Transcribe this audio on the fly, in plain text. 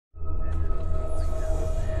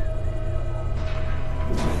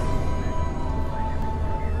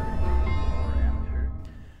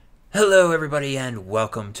Hello everybody and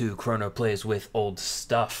welcome to Chrono Plays with Old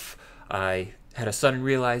Stuff. I had a sudden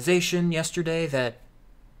realization yesterday that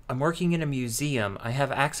I'm working in a museum. I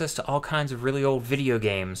have access to all kinds of really old video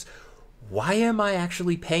games. Why am I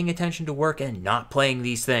actually paying attention to work and not playing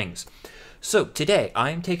these things? So today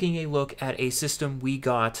I am taking a look at a system we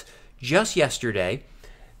got just yesterday,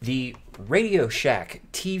 the Radio Shack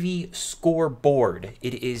TV Scoreboard.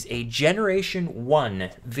 It is a Generation 1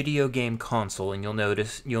 video game console, and you'll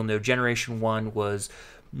know Generation 1 was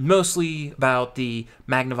mostly about the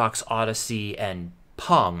Magnavox Odyssey and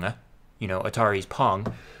Pong, Atari's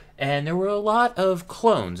Pong, and there were a lot of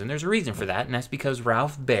clones, and there's a reason for that, and that's because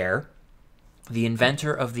Ralph Baer, the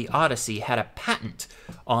inventor of the Odyssey, had a patent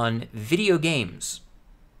on video games.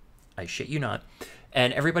 I shit you not.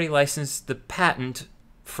 And everybody licensed the patent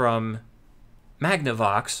from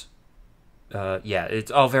Magnavox.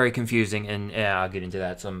 It's all very confusing, and I'll get into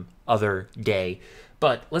that some other day.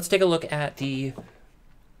 But let's take a look at the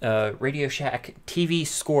Radio Shack TV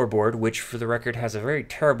Scoreboard, which, for the record, has a very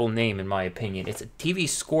terrible name, in my opinion. It's a TV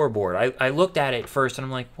Scoreboard. I looked at it first, and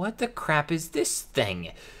I'm like, what the crap is this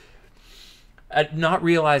thing? Not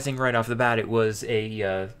realizing right off the bat it was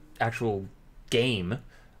a actual game.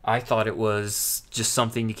 I thought it was just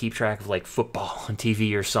something to keep track of, like, football on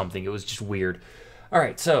TV or something. It was just weird.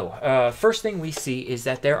 Alright, so, first thing we see is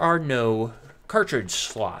that there are no cartridge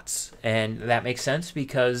slots. And that makes sense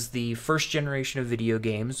because the first generation of video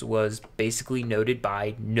games was basically noted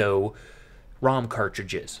by no ROM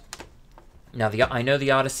cartridges. Now, I know the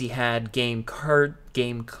Odyssey had game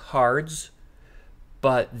cards,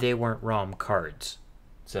 but they weren't ROM cards.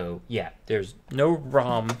 So, yeah, there's no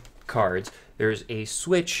ROM cards. There's a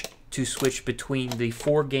switch to switch between the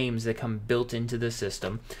 4 games that come built into the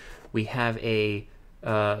system. We have a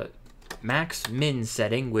max-min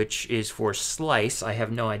setting, which is for slice. I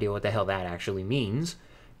have no idea what the hell that actually means.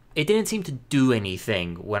 It didn't seem to do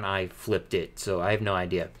anything when I flipped it, so I have no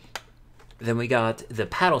idea. Then we got the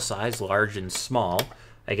paddle size, large and small.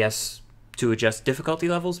 I guess to adjust difficulty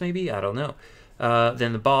levels, maybe? I don't know.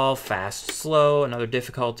 Then the ball, fast, slow, another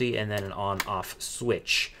difficulty, and then an on-off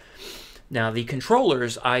switch. Now, the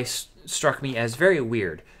controllers struck me as very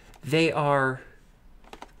weird. They are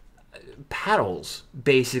paddles,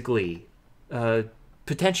 basically.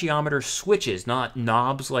 Potentiometer switches, not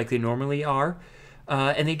knobs like they normally are.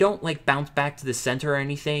 And they don't, like, bounce back to the center or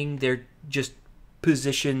anything. They're just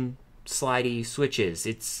position slidey switches.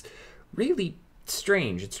 It's really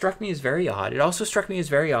strange. It struck me as very odd. It also struck me as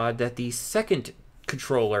very odd that the second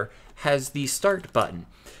controller has the start button.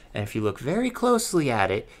 And if you look very closely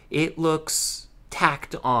at it, it looks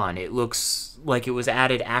tacked on. It looks like it was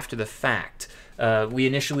added after the fact. We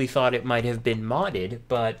initially thought it might have been modded,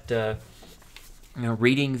 but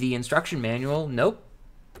reading the instruction manual, nope,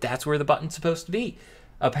 that's where the button's supposed to be.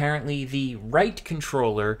 Apparently, the right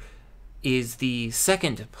controller is the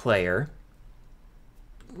second player,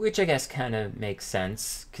 which I guess kind of makes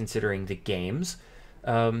sense considering the games.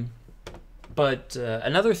 But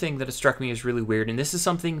another thing that has struck me as really weird, and this is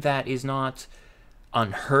something that is not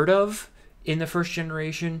unheard of in the first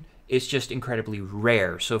generation, it's just incredibly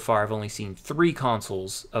rare. So far, I've only seen 3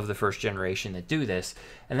 consoles of the first generation that do this,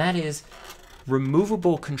 and that is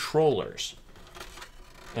removable controllers.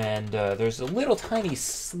 And there's a little tiny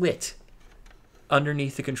slit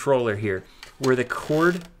underneath the controller here where the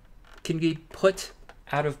cord can be put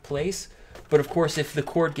out of place. But of course, if the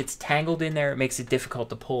cord gets tangled in there, it makes it difficult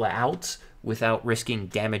to pull out without risking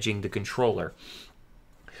damaging the controller.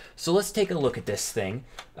 So let's take a look at this thing.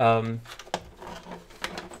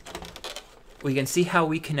 We can see how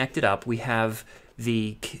we connect it up. We have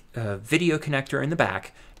the video connector in the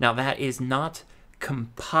back. Now that is not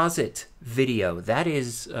composite video. That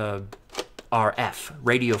is RF,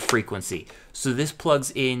 radio frequency. So this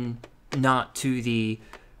plugs in not to the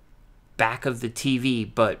back of the TV,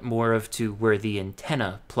 but more of to where the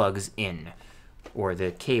antenna plugs in, or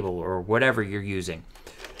the cable, or whatever you're using.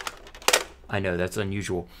 I know, that's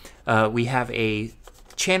unusual. We have a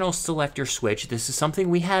channel selector switch. This is something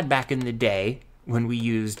we had back in the day when we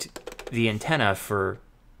used the antenna for,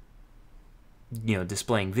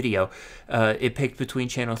 displaying video. It picked between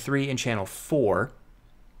channel 3 and channel 4.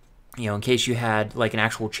 In case you had, like, an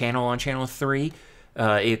actual channel on channel 3,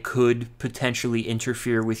 it could potentially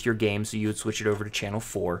interfere with your game, so you would switch it over to channel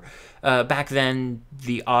 4. Back then,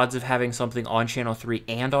 the odds of having something on channel 3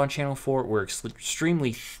 and on channel 4 were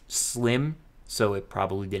extremely slim, so it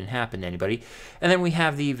probably didn't happen to anybody. And then we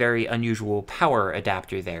have the very unusual power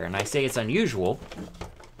adapter there. And I say it's unusual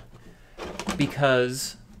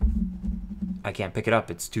because I can't pick it up.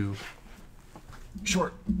 It's too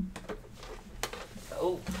short.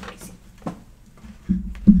 Oh, I see.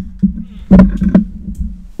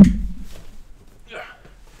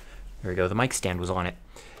 There we go. The mic stand was on it.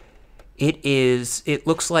 It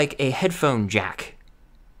looks like a headphone jack.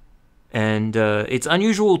 And it's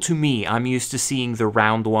unusual to me. I'm used to seeing the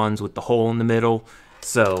round ones with the hole in the middle.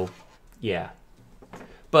 So, yeah.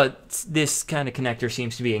 But this kind of connector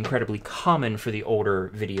seems to be incredibly common for the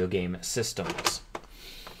older video game systems.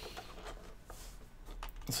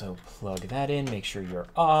 So plug that in, make sure you're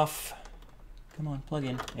off. Come on, plug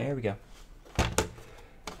in. There we go.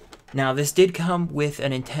 Now, this did come with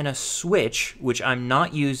an antenna switch, which I'm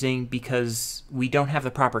not using because we don't have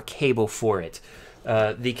the proper cable for it.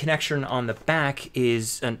 The connection on the back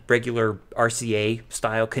is a regular RCA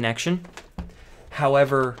style connection.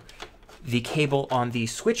 However, the cable on the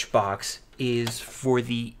switch box is for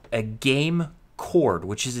a game cord,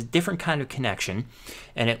 which is a different kind of connection,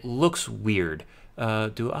 and it looks weird.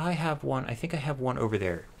 Do I have one? I think I have one over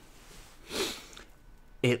there.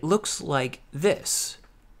 It looks like this.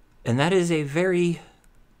 And that is a very,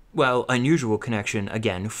 well, unusual connection,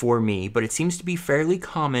 again, for me, but it seems to be fairly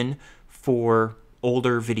common for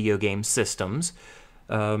older video game systems.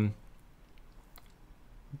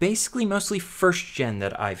 Basically, mostly first gen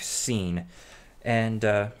that I've seen. And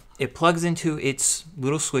it plugs into its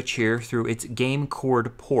little switch here through its game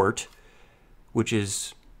cord port, which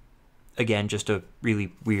is, again, just a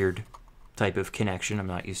really weird type of connection. I'm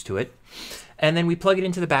not used to it. And then we plug it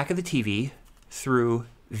into the back of the TV through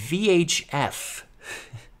VHF.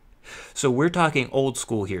 So we're talking old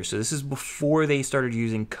school here. So this is before they started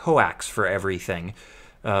using coax for everything.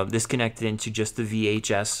 This connected into just the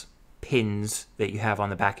VHS pins that you have on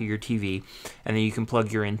the back of your TV. And then you can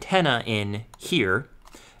plug your antenna in here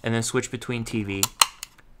and then switch between TV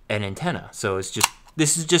and antenna. So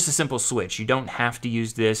this is just a simple switch. You don't have to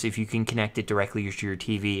use this. If you can connect it directly to your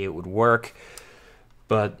TV, it would work.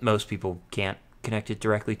 But most people can't connect it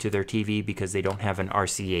directly to their TV because they don't have an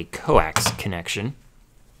RCA coax connection.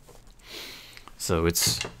 So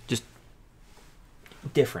it's just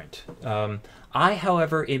different. I,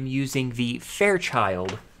 however, am using the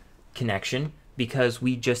Fairchild connection because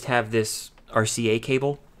we just have this RCA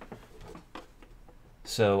cable.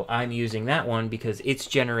 So I'm using that one because it's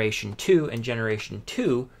Generation 2, and Generation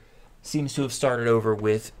 2 seems to have started over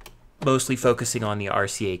with mostly focusing on the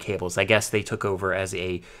RCA cables. I guess they took over as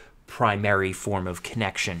a primary form of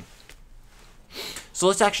connection. So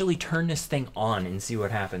let's actually turn this thing on and see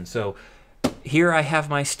what happens. So here I have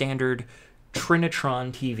my standard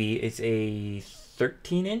Trinitron TV. It's a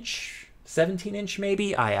 13-inch, 17-inch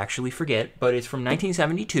maybe? I actually forget, but it's from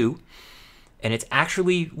 1972. And it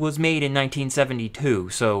actually was made in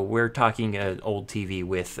 1972, so we're talking an old TV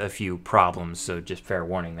with a few problems, so just fair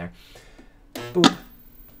warning there. Boop.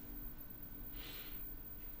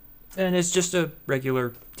 And it's just a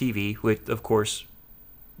regular TV with, of course,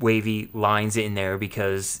 wavy lines in there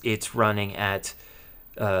because it's running at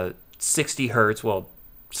 60 hertz, well,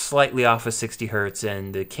 slightly off of 60 hertz,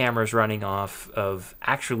 and the camera's running off of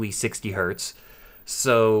actually 60 hertz.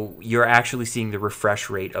 So you're actually seeing the refresh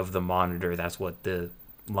rate of the monitor. That's what the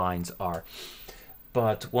lines are.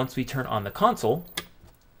 But once we turn on the console,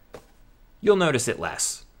 you'll notice it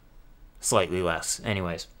less. Slightly less.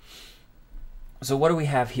 Anyways. So what do we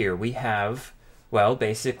have here? We have, well,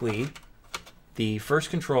 basically, the first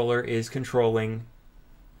controller is controlling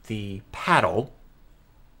the paddle,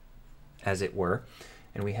 as it were.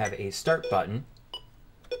 And we have a start button.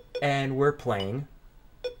 And we're playing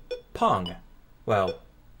Pong. Well,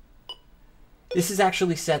 this is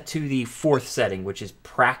actually set to the 4th setting, which is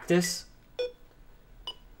practice.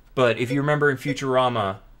 But if you remember in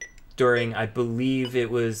Futurama, during, I believe it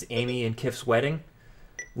was Amy and Kif's wedding,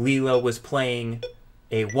 Leela was playing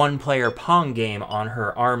a one-player Pong game on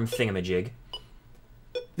her arm thingamajig.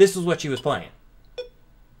 This is what she was playing.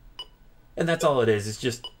 And that's all it is. It's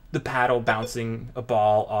just the paddle bouncing a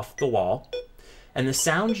ball off the wall. And the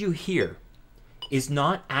sound you hear is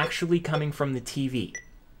not actually coming from the TV.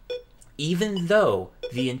 Even though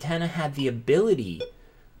the antenna had the ability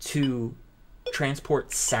to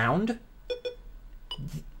transport sound,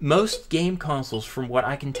 most game consoles, from what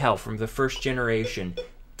I can tell from the first generation,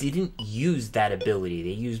 didn't use that ability. They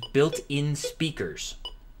used built-in speakers.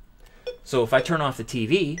 So if I turn off the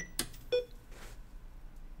TV,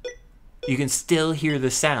 you can still hear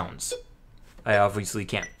the sounds. I obviously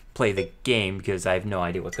can't play the game because I have no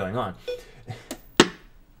idea what's going on.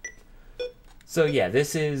 So yeah,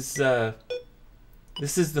 this is the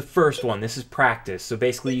first one. This is practice. So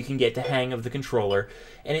basically, you can get the hang of the controller,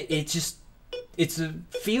 and it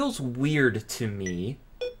feels weird to me.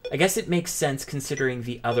 I guess it makes sense considering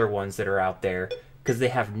the other ones that are out there because they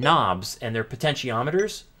have knobs and they're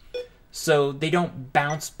potentiometers. so they don't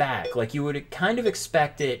bounce back. Like you would kind of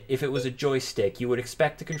expect it if it was a joystick. You would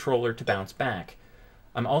expect the controller to bounce back.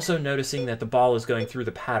 I'm also noticing that the ball is going through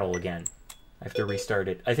the paddle again. I have to restart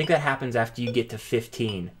it. I think that happens after you get to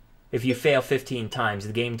 15. If you fail 15 times,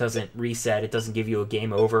 the game doesn't reset. It doesn't give you a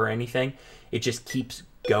game over or anything. It just keeps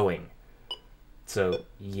going. So,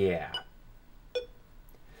 yeah.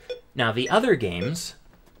 Now, the other games...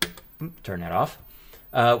 turn that off.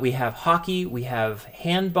 We have hockey, we have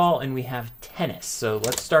handball, and we have tennis. So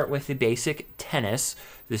let's start with the basic tennis.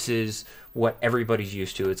 This is what everybody's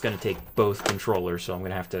used to. It's going to take both controllers, so I'm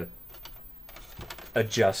going to have to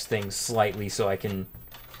adjust things slightly so I can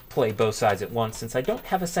play both sides at once, since I don't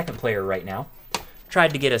have a second player right now.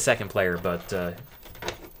 Tried to get a second player, but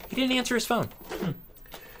he didn't answer his phone.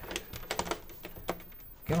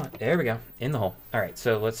 Come on, there we go, in the hole. All right,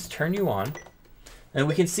 so let's turn you on. And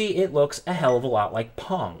we can see it looks a hell of a lot like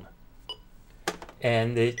Pong.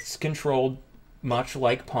 And it's controlled much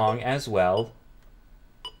like Pong as well.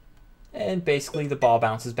 And basically the ball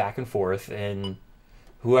bounces back and forth, and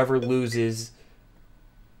whoever loses,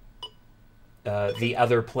 the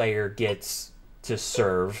other player gets to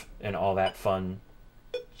serve and all that fun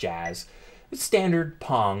jazz. It's standard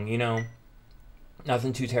Pong, you know,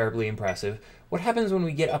 nothing too terribly impressive. What happens when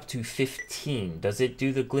we get up to 15? Does it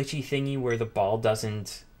do the glitchy thingy where the ball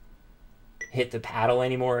doesn't hit the paddle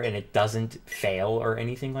anymore and it doesn't fail or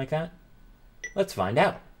anything like that? Let's find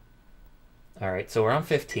out. All right, so we're on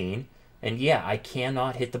 15, and yeah, I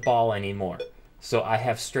cannot hit the ball anymore. So I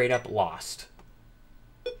have straight up lost.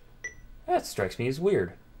 That strikes me as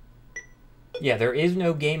weird. Yeah, there is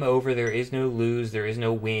no game over, there is no lose, there is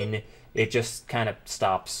no win. It just kind of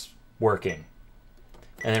stops working.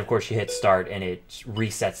 And then, of course, you hit start, and it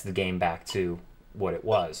resets the game back to what it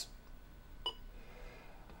was.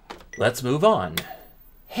 Let's move on.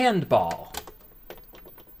 Handball.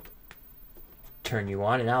 Turn you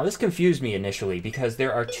on. And now, this confused me initially, because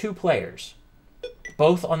there are two players,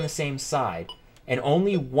 both on the same side, and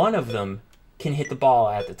only one of them can hit the ball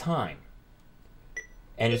at the time.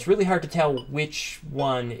 And it's really hard to tell which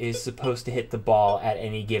one is supposed to hit the ball at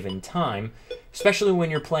any given time, especially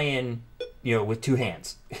when you're playing, you know, with two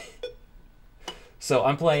hands. So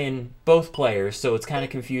I'm playing both players, so it's kind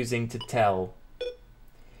of confusing to tell.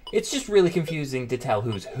 It's just really confusing to tell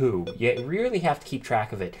who's who. You really have to keep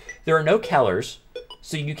track of it. There are no Kellers,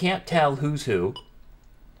 so you can't tell who's who.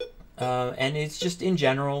 And it's just, in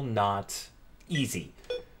general, not easy,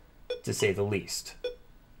 to say the least.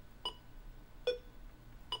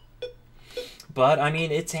 But, I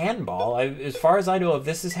mean, it's handball. As far as I know, if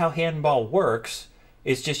this is how handball works,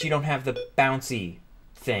 it's just you don't have the bouncy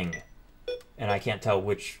thing. And I can't tell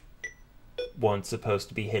which one's supposed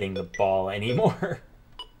to be hitting the ball anymore.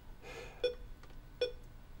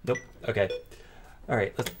 Nope. Okay. All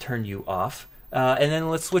right, let's turn you off. And then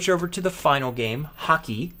let's switch over to the final game,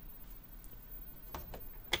 hockey.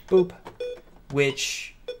 Boop.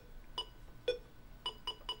 Which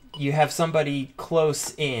you have somebody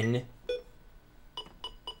close in.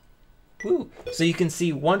 Woo. So you can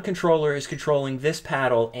see one controller is controlling this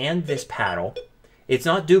paddle and this paddle. It's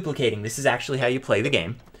not duplicating. This is actually how you play the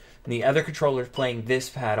game. And the other controller is playing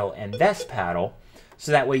this paddle and this paddle,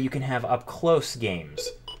 so that way you can have up-close games.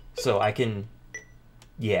 So I can...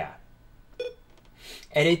 yeah.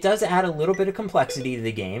 And it does add a little bit of complexity to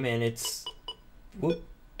the game, and it's... whoop.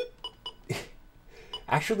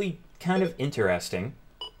 Actually kind of interesting.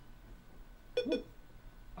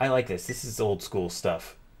 I like this. This is old school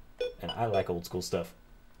stuff. And I like old school stuff.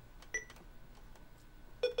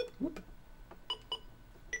 Whoop.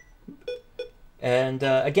 And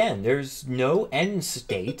again, there's no end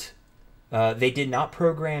state. They did not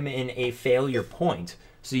program in a failure point.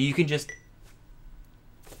 So you can just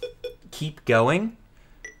keep going.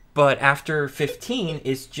 But after 15,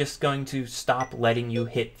 it's just going to stop letting you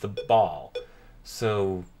hit the ball.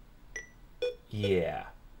 So, yeah.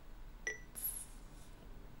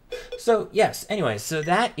 So, yes, anyway, so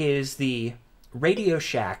that is the Radio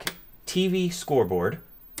Shack TV Scoreboard.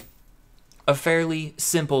 A fairly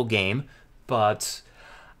simple game, but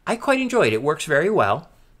I quite enjoyed it. It works very well.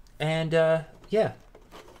 And, yeah,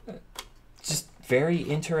 just very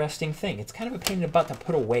interesting thing. It's kind of a pain in the butt to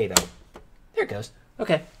put away, though. There it goes.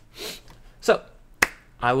 Okay. So,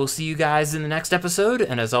 I will see you guys in the next episode,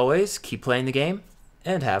 and as always, keep playing the game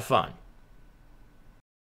and have fun.